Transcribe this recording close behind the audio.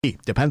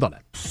Depend on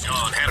it.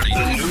 Sean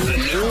Hannity. The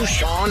new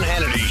Sean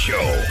Hannity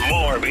Show.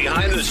 More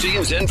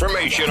behind-the-scenes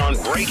information on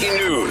breaking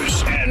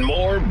news and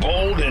more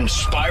bold,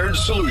 inspired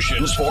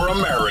solutions for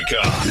America.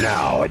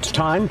 Now it's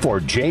time for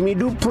Jamie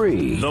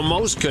Dupree, the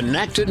most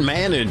connected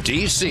man in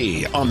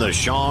D.C. on the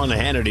Sean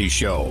Hannity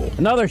Show.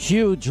 Another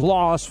huge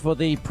loss for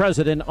the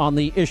president on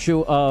the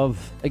issue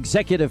of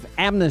executive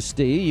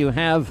amnesty. You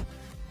have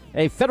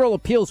a federal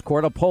appeals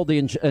court uphold the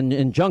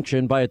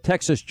injunction by a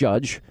Texas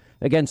judge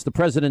against the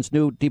president's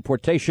new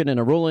deportation in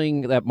a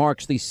ruling that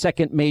marks the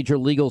second major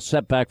legal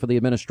setback for the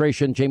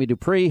administration. Jamie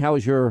Dupree, how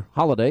was your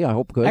holiday? I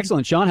hope good.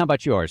 Excellent, Sean. How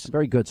about yours?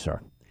 Very good,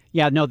 sir.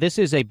 Yeah, no, this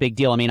is a big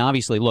deal. I mean,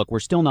 obviously, look, we're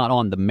still not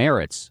on the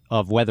merits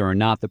of whether or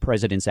not the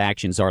president's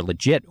actions are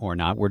legit or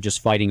not. We're just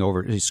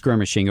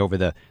skirmishing over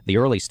the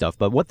early stuff.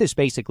 But what this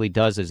basically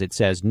does is it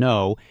says,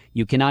 no,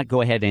 you cannot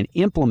go ahead and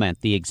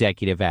implement the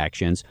executive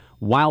actions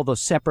while the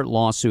separate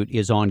lawsuit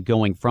is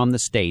ongoing from the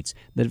states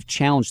that have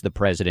challenged the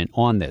president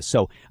on this.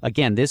 So,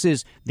 again, this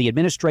is the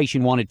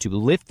administration wanted to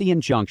lift the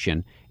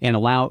injunction and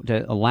allow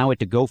it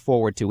to go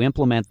forward to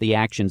implement the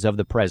actions of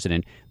the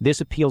president. This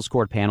appeals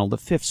court panel, the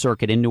Fifth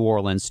Circuit in New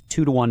Orleans,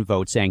 2-1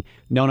 vote saying,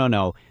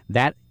 no,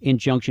 that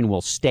injunction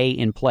will stay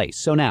in place.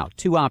 So now,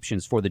 two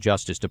options for the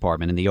Justice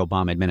Department and the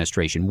Obama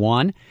administration.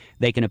 One,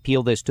 they can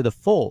appeal this to the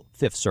full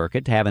Fifth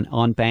Circuit to have an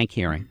en-banc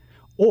hearing,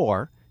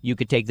 or you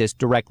could take this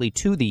directly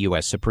to the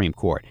U.S. Supreme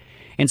Court.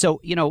 And so,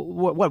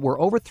 we're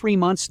over 3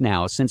 months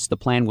now since the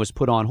plan was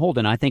put on hold,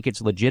 and I think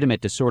it's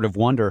legitimate to sort of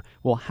wonder,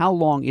 well, how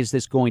long is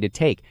this going to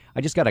take?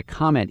 I just got a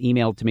comment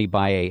emailed to me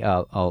by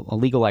a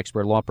legal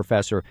expert, law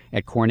professor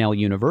at Cornell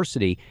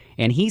University,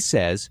 and he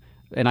says,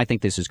 and I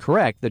think this is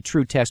correct, the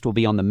true test will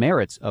be on the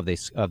merits of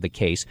the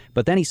case.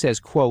 But then he says,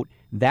 quote,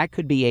 that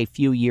could be a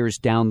few years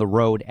down the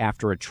road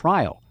after a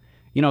trial.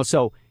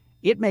 So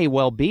it may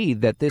well be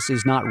that this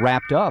is not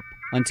wrapped up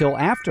until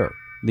after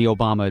the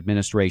Obama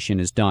administration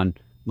is done,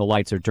 the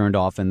lights are turned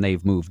off, and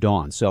they've moved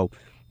on. So,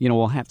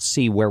 we'll have to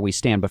see where we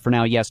stand. But for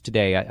now, yes,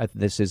 today,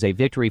 this is a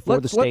victory for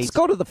the states. Let's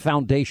go to the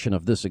foundation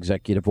of this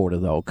executive order,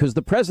 though, because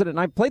the president, and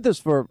I played this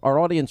for our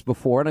audience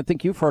before, and I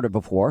think you've heard it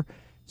before,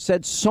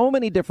 said so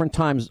many different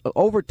times,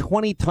 over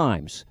 20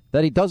 times,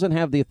 that he doesn't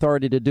have the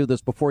authority to do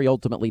this before he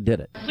ultimately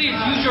did it. Please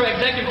use your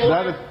executive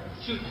order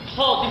to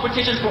halt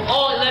deportations for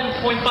all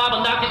 11.5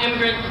 undocumented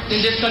immigrants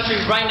in this country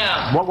right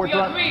now. We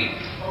agree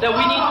that we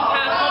need to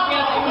pass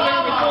comprehensive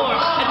immigration reform.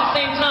 At the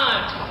same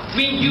time,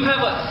 you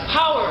have a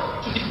power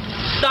to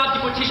stop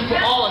deportation for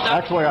all undocumented.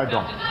 Actually, I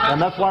don't, and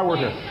that's why we're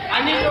here.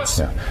 I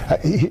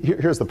need your...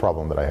 Here's the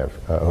problem that I have,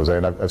 Jose,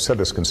 and I've said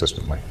this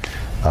consistently.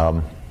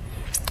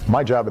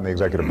 My job in the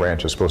executive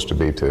branch is supposed to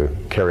be to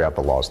carry out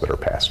the laws that are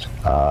passed.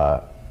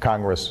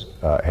 Congress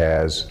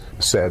has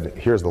said,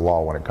 here's the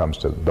law when it comes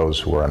to those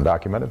who are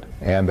undocumented,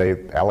 and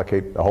they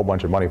allocate a whole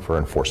bunch of money for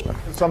enforcement.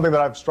 It's something that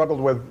I've struggled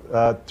with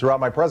throughout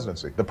my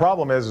presidency. The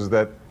problem is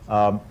that,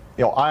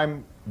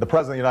 I'm the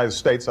President of the United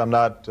States. I'm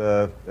not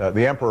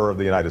the Emperor of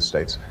the United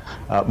States.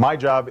 My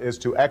job is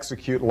to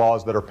execute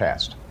laws that are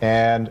passed.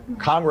 And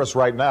Congress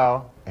right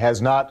now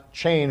has not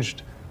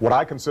changed what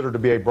I consider to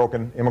be a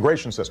broken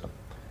immigration system.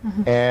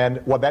 Mm-hmm.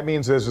 And what that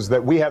means is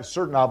that we have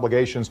certain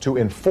obligations to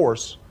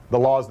enforce the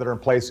laws that are in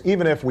place,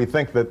 even if we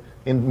think that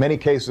in many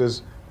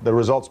cases the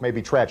results may be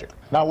tragic.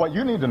 Now, what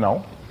you need to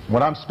know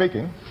when I'm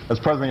speaking as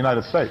President of the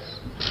United States,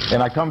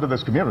 and I come to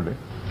this community,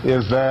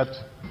 is that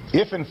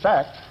if in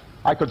fact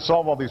I could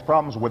solve all these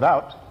problems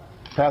without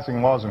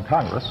passing laws in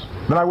Congress,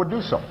 then I would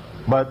do so.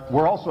 But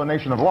we're also a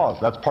nation of laws.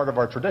 That's part of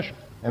our tradition.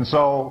 And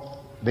so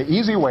the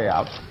easy way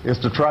out is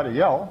to try to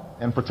yell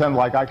and pretend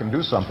like I can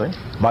do something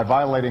by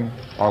violating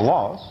our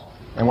laws.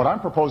 And what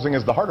I'm proposing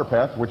is the harder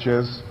path, which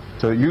is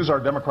to use our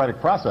democratic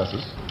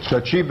processes to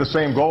achieve the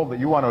same goal that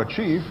you want to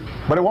achieve.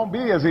 But it won't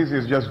be as easy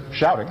as just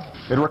shouting.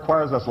 It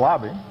requires us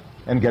lobbying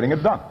and getting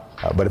it done.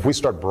 But if we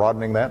start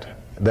broadening that,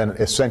 then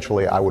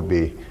essentially I would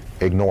be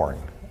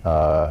ignoring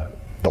the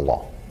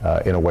law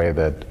in a way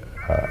that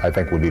I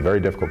think would be very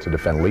difficult to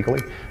defend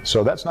legally.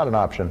 So that's not an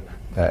option.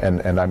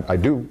 And I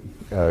do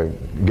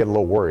get a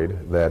little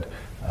worried that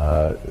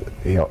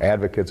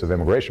advocates of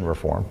immigration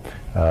reform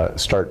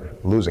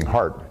start losing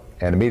heart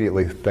and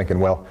immediately thinking,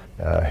 well,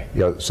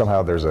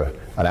 somehow there's an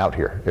out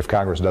here. If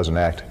Congress doesn't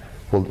act,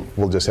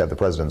 we'll just have the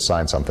president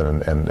sign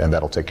something and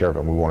that'll take care of it,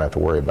 and we won't have to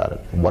worry about it.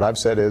 What I've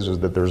said is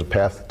that there's a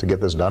path to get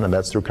this done, and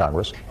that's through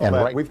Congress.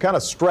 And we've kind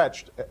of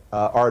stretched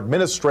our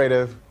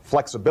administrative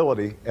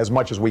flexibility as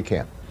much as we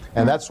can.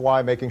 And that's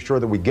why making sure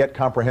that we get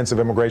comprehensive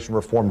immigration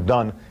reform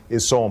done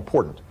is so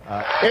important.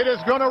 It is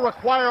going to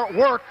require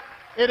work.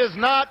 It is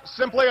not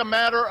simply a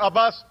matter of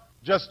us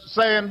just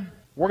saying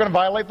we're going to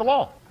violate the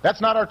law.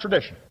 That's not our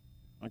tradition.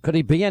 Could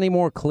he be any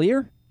more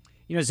clear?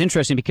 You know, it's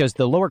interesting because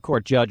the lower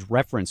court judge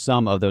referenced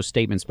some of those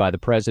statements by the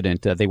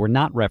president. They were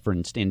not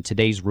referenced in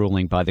today's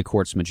ruling by the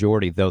court's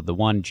majority, though the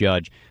one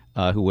judge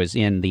who was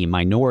in the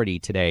minority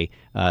today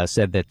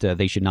said that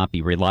they should not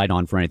be relied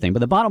on for anything. But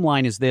the bottom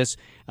line is this.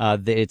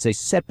 It's a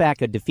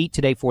setback, a defeat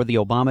today for the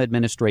Obama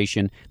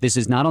administration. This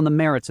is not on the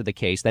merits of the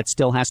case. That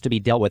still has to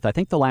be dealt with. I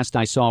think the last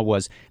I saw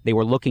was they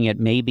were looking at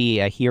maybe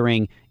a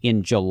hearing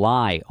in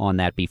July on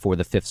that before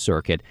the Fifth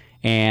Circuit.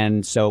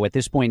 And so at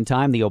this point in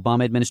time, the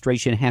Obama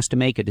administration has to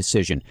make a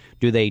decision.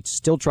 Do they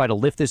still try to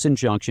lift this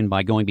injunction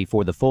by going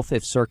before the full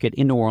Fifth Circuit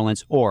in New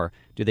Orleans, or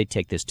do they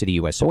take this to the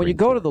U.S. Supreme Court? When you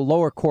go to the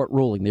lower court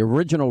ruling, the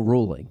original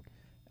ruling,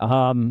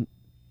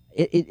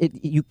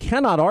 you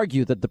cannot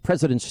argue that the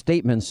president's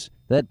statements,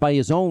 that by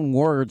his own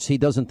words, he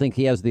doesn't think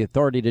he has the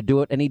authority to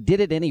do it, and he did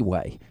it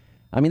anyway.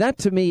 I mean, that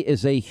to me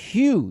is a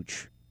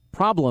huge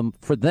problem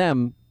for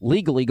them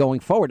legally going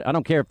forward. I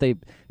don't care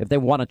if they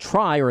want to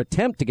try or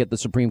attempt to get the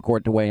Supreme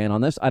Court to weigh in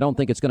on this. I don't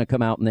think it's going to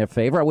come out in their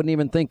favor. I wouldn't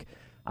even think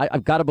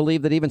I've got to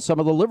believe that even some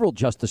of the liberal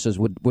justices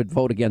would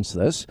vote against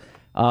this.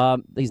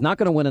 He's not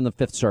going to win in the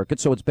Fifth Circuit,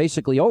 so it's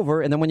basically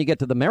over. And then when you get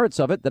to the merits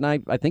of it, then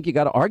I think you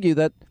got to argue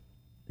that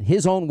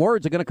his own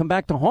words are going to come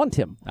back to haunt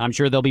him. I'm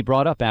sure they'll be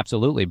brought up,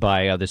 absolutely,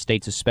 by the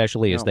states,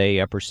 especially as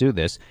they pursue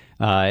this.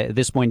 At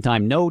this point in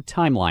time, no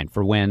timeline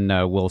for when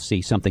we'll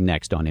see something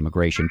next on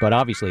immigration, but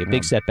obviously a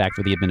big setback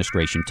for the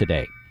administration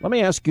today. Let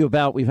me ask you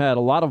about, we've had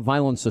a lot of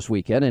violence this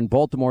weekend in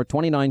Baltimore,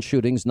 29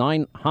 shootings,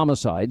 9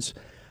 homicides.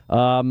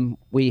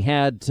 We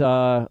had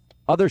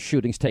other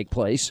shootings take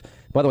place.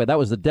 By the way, that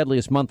was the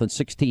deadliest month in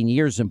 16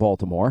 years in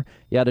Baltimore.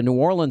 You had a New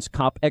Orleans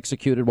cop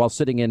executed while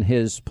sitting in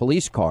his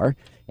police car.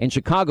 In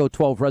Chicago,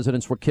 12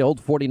 residents were killed,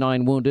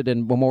 49 wounded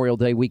in Memorial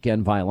Day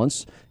weekend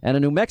violence. And a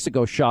New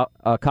Mexico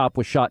cop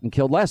was shot and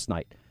killed last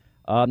night.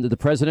 Did the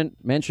president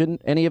mention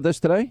any of this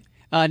today?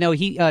 No,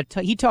 he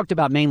talked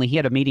about mainly, he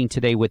had a meeting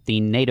today with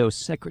the NATO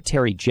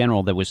Secretary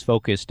General that was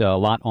focused a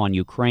lot on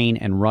Ukraine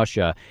and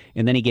Russia.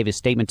 And then he gave a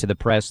statement to the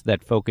press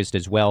that focused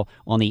as well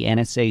on the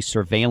NSA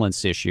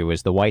surveillance issue,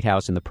 as the White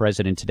House and the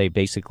president today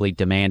basically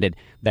demanded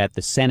that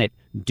the Senate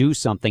do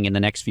something in the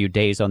next few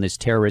days on this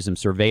terrorism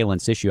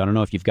surveillance issue. I don't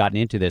know if you've gotten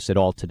into this at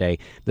all today.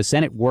 The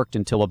Senate worked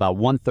until about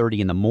 1:30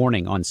 in the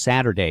morning on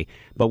Saturday,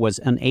 but was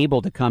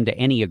unable to come to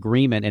any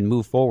agreement and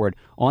move forward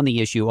on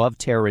the issue of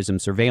terrorism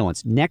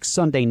surveillance. Next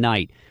Sunday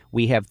night,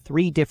 we have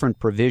 3 different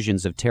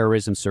provisions of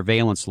terrorism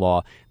surveillance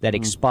law that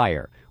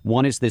expire.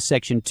 One is this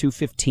Section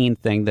 215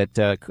 thing that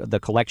the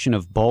collection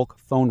of bulk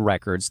phone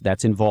records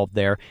that's involved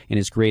there and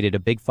has created a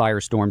big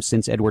firestorm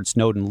since Edward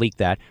Snowden leaked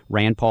that.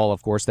 Rand Paul,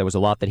 of course, there was a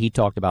lot that he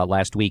talked about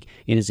last week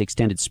in his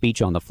extended speech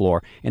on the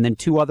floor. And then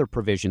 2 other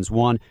provisions,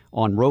 one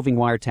on roving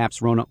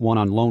wiretaps, one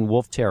on lone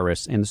wolf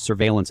terrorists and the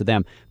surveillance of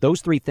them.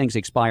 Those 3 things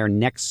expire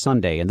next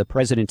Sunday. And the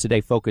president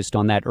today focused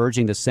on that,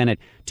 urging the Senate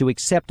to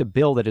accept a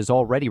bill that has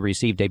already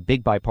received a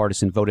big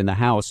bipartisan vote in the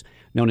House,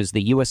 known as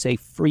the USA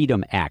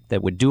Freedom Act,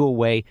 that would do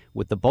away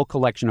with the bulk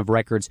collection of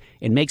records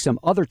and make some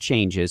other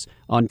changes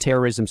on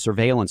terrorism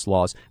surveillance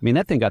laws. I mean,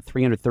 that thing got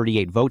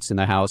 338 votes in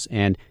the House,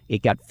 and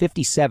it got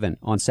 57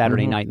 on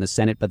Saturday night in the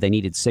Senate, but they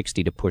needed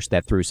 60 to push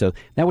that through. So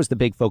that was the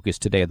big focus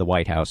today of the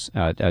White House,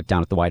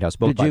 down at the White House,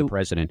 both by the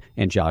president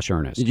and Josh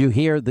Earnest. Did you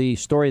hear the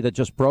story that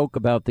just broke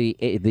about the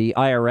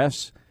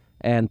IRS?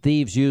 And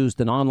thieves used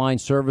an online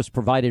service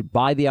provided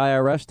by the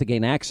IRS to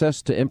gain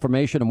access to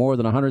information of more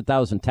than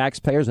 100,000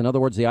 taxpayers. In other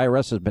words, the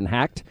IRS has been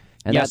hacked.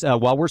 And yes,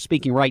 while we're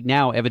speaking right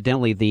now,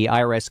 evidently the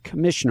IRS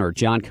Commissioner,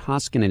 John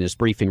Koskinen, is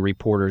briefing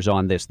reporters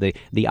on this. The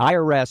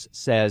IRS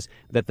says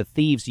that the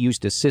thieves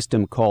used a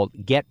system called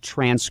Get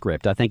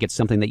Transcript. I think it's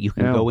something that you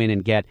can go in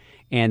and get,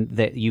 and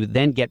that you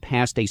then get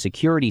past a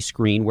security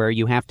screen where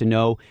you have to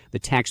know the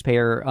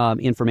taxpayer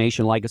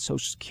information like a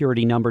social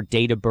security number,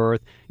 date of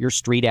birth, your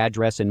street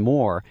address, and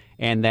more,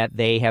 and that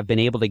they have been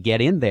able to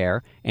get in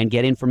there and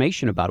get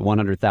information about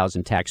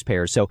 100,000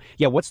 taxpayers. So,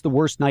 yeah, what's the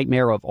worst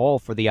nightmare of all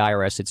for the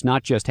IRS? It's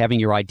not just having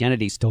your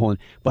identity stolen,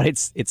 but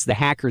it's the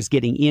hackers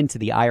getting into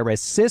the IRS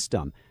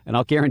system. And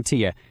I'll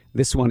guarantee you,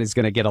 this one is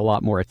going to get a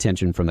lot more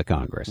attention from the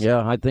Congress.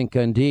 Yeah, I think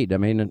indeed. I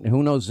mean,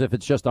 who knows if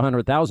it's just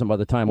 100,000 by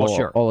the time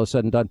all is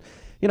said and done.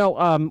 You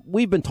know,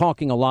 we've been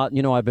talking a lot.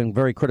 You know, I've been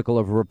very critical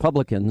of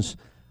Republicans.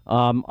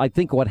 I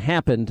think what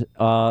happened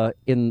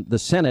in the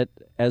Senate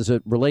as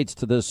it relates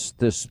to this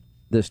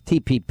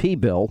TPP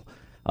bill,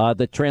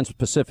 the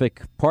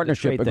Trans-Pacific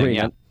Partnership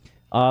Agreement,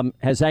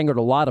 has angered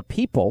a lot of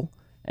people.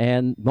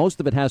 And most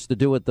of it has to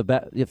do with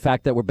the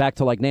fact that we're back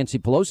to like Nancy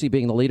Pelosi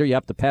being the leader. You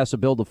have to pass a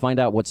bill to find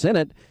out what's in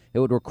it. It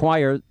would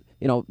require,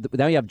 you know,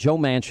 now you have Joe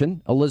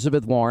Manchin,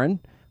 Elizabeth Warren.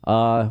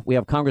 We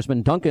have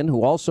Congressman Duncan,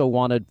 who also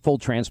wanted full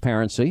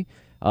transparency.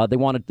 They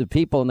wanted the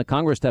people in the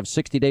Congress to have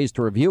 60 days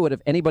to review it.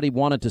 If anybody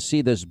wanted to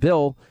see this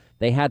bill,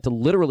 they had to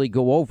literally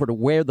go over to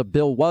where the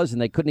bill was,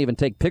 and they couldn't even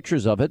take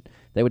pictures of it.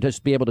 They would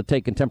just be able to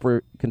take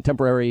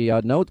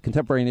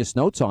contemporaneous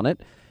notes on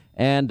it.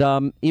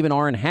 And even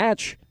Orrin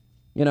Hatch,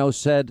 you know,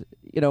 said,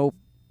 you know,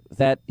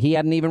 that he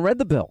hadn't even read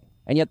the bill.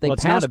 And yet they passed.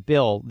 It's not a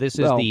bill. This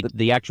is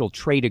the actual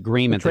trade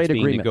agreement that's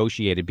being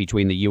negotiated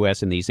between the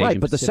U.S. and these Asian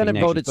Pacific nations. Right, but the Senate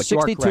voted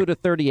 62 to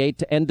 38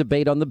 to end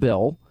debate on the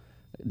bill,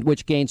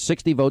 which gained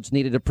 60 votes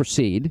needed to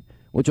proceed,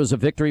 which was a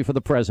victory for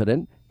the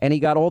president, and he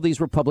got all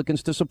these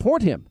Republicans to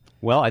support him.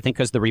 Well, I think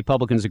because the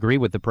Republicans agree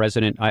with the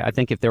president, I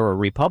think if there were a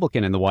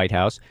Republican in the White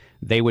House,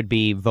 they would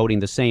be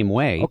voting the same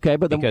way. Okay,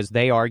 but because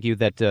they argue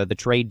that the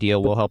trade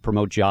deal will help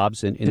promote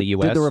jobs in the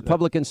U.S. Did the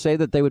Republicans say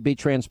that they would be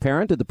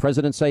transparent? Did the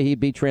president say he'd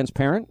be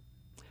transparent?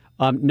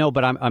 No,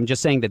 but I'm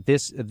just saying that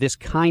this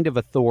kind of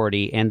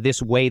authority and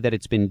this way that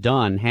it's been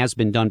done has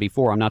been done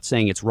before. I'm not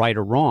saying it's right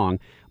or wrong,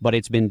 but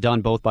it's been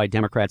done both by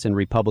Democrats and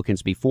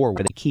Republicans before,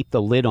 where they keep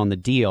the lid on the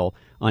deal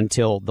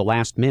until the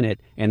last minute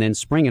and then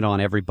spring it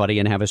on everybody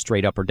and have a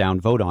straight up or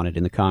down vote on it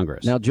in the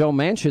Congress. Now, Joe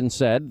Manchin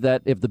said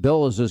that if the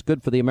bill is as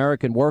good for the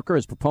American worker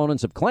as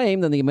proponents have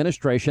claimed, then the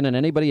administration and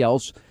anybody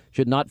else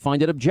should not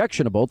find it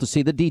objectionable to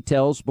see the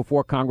details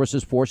before Congress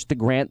is forced to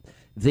grant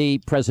the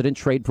president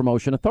trade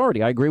promotion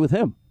authority. I agree with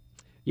him.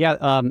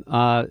 Yeah,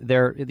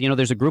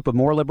 there's a group of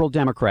more liberal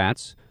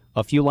Democrats,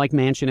 a few like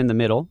Manchin in the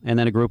middle, and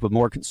then a group of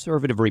more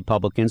conservative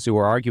Republicans who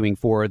are arguing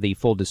for the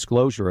full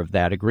disclosure of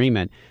that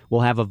agreement.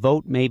 We'll have a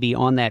vote maybe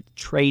on that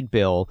trade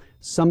bill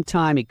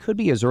sometime. It could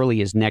be as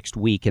early as next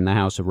week in the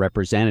House of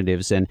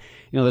Representatives. And,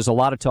 there's a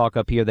lot of talk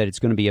up here that it's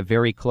going to be a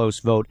very close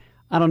vote.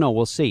 I don't know.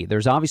 We'll see.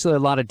 There's obviously a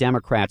lot of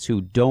Democrats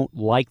who don't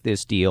like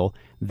this deal.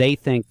 They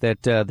think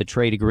that the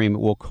trade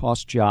agreement will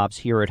cost jobs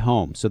here at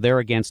home. So they're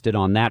against it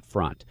on that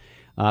front.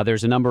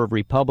 There's a number of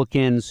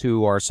Republicans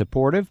who are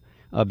supportive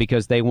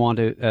because they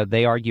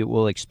argue it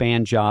will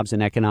expand jobs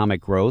and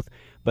economic growth.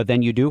 But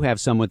then you do have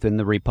some within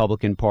the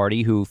Republican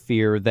Party who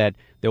fear that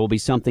there will be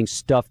something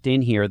stuffed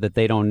in here that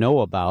they don't know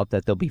about,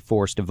 that they'll be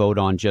forced to vote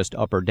on just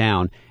up or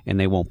down, and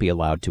they won't be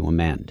allowed to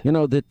amend.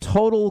 The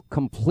total,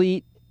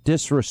 complete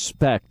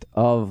disrespect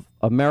of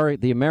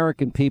the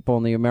American people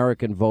and the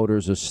American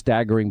voters is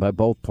staggering by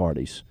both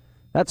parties.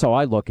 That's how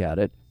I look at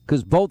it,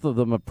 because both of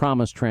them have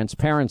promised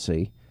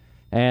transparency.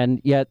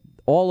 And yet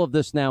all of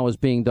this now is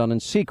being done in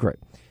secret.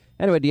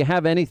 Anyway, do you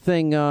have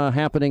anything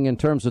happening in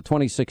terms of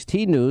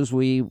 2016 news?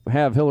 We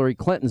have Hillary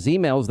Clinton's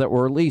emails that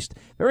were released.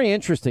 Very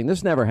interesting.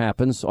 This never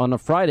happens on a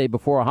Friday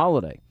before a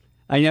holiday.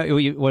 I know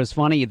it was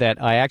funny that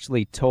I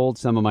actually told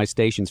some of my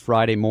stations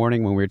Friday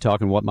morning when we were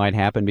talking what might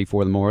happen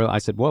before the memorial. I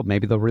said, well,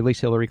 maybe they'll release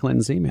Hillary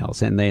Clinton's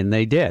emails. And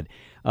they did.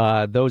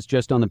 Those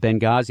just on the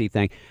Benghazi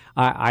thing.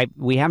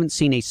 We haven't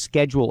seen a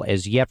schedule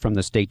as yet from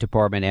the State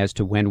Department as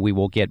to when we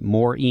will get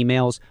more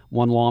emails.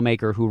 One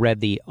lawmaker who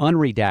read the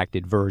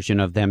unredacted version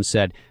of them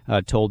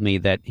told me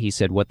that he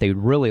said what they'd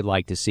really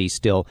like to see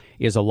still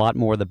is a lot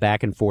more of the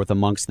back and forth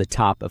amongst the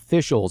top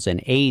officials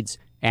and aides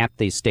at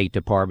the State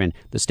Department.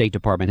 The State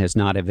Department has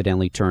not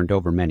evidently turned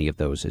over many of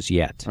those as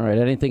yet. All right.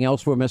 Anything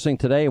else we're missing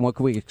today, and what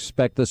can we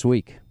expect this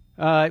week?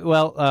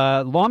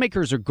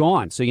 Lawmakers are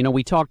gone. So,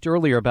 we talked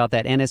earlier about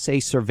that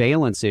NSA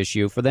surveillance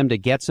issue. For them to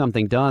get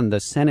something done,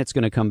 the Senate's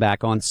going to come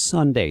back on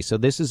Sunday. So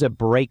this is a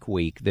break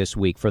week this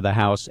week for the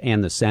House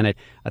and the Senate.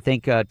 I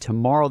think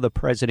tomorrow the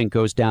president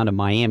goes down to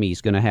Miami.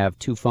 He's going to have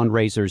two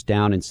fundraisers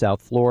down in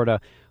South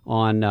Florida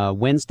on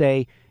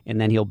Wednesday, and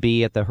then he'll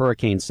be at the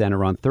Hurricane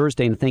Center on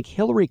Thursday. And I think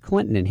Hillary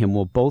Clinton and him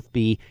will both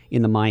be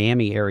in the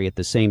Miami area at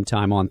the same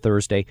time on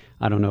Thursday.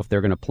 I don't know if they're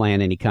going to plan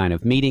any kind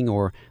of meeting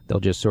or they'll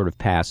just sort of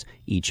pass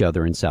each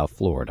other in South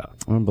Florida.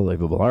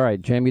 Unbelievable. All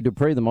right, Jamie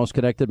Dupree, the most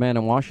connected man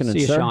in Washington.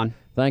 See you, sir. Sean.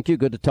 Thank you.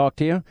 Good to talk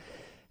to you.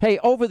 Hey,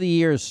 over the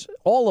years,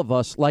 all of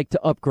us like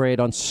to upgrade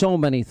on so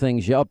many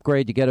things. You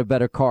upgrade, you get a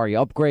better car.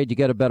 You upgrade, you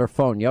get a better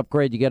phone. You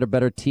upgrade, you get a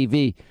better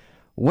TV.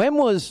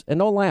 And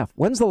don't laugh,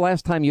 when's the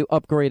last time you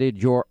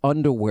upgraded your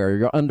underwear,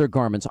 your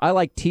undergarments? I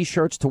like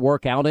T-shirts to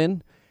work out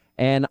in,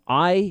 and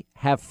I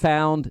have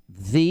found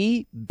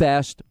the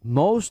best,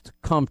 most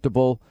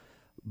comfortable,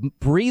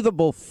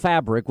 breathable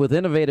fabric with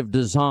innovative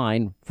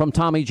design from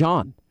Tommy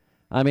John.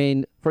 I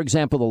mean, for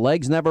example, the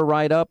legs never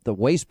ride up, the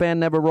waistband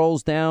never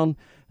rolls down.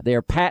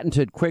 Their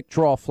patented quick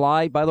draw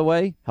fly, by the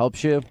way,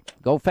 helps you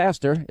go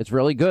faster. It's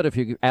really good if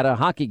you're at a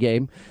hockey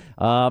game.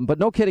 But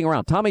no kidding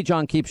around. Tommy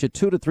John keeps you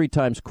 2 to 3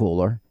 times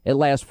cooler. It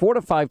lasts 4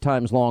 to 5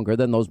 times longer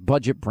than those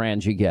budget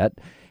brands you get.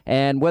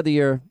 And whether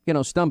you're,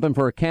 stumping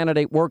for a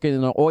candidate, working in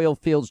the oil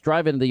fields,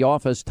 driving to the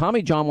office,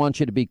 Tommy John wants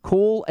you to be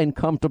cool and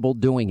comfortable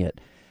doing it.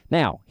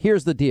 Now,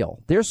 here's the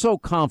deal. They're so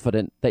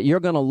confident that you're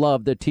going to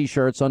love their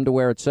T-shirts,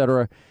 underwear,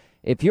 etc.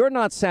 If you're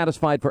not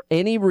satisfied for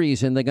any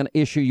reason, they're going to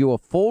issue you a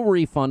full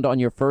refund on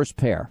your first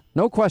pair.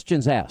 No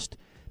questions asked.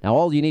 Now,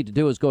 all you need to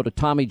do is go to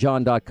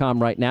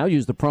TommyJohn.com right now.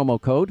 Use the promo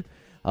code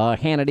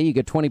Hannity. You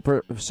get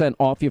 20%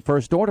 off your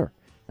first order.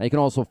 Now, you can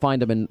also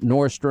find them in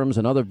Nordstrom's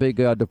and other big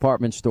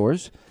department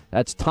stores.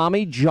 That's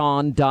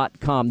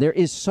TommyJohn.com. There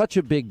is such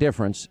a big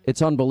difference.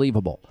 It's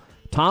unbelievable.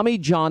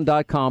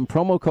 TommyJohn.com,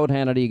 promo code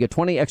Hannity. You get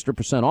 20% extra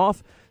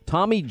off.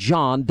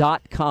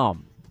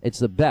 TommyJohn.com. It's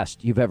the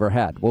best you've ever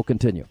had. We'll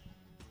continue.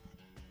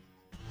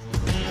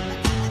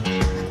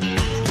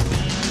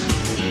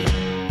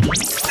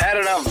 Had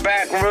enough of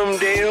backroom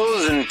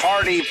deals and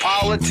party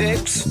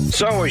politics?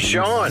 So is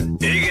Sean.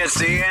 He gets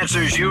the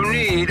answers you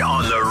need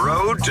on the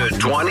road to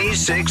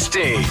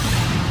 2016.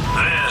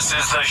 This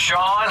is the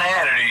Sean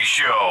Hannity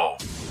Show.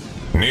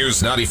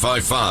 News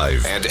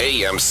 95.5 and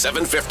AM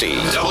 750.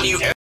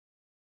 WN.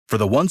 For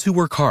the ones who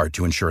work hard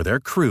to ensure their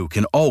crew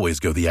can always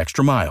go the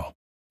extra mile,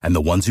 and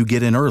the ones who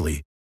get in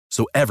early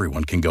so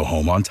everyone can go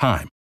home on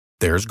time,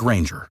 there's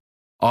Grainger,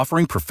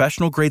 offering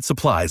professional-grade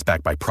supplies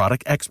backed by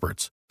product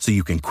experts so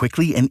you can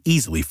quickly and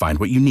easily find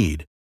what you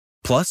need.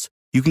 Plus,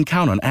 you can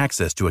count on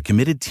access to a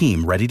committed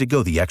team ready to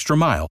go the extra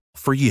mile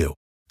for you.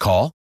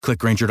 Call, click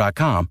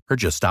Grainger.com, or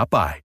just stop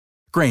by.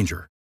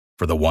 Grainger,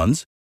 for the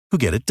ones who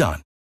get it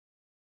done.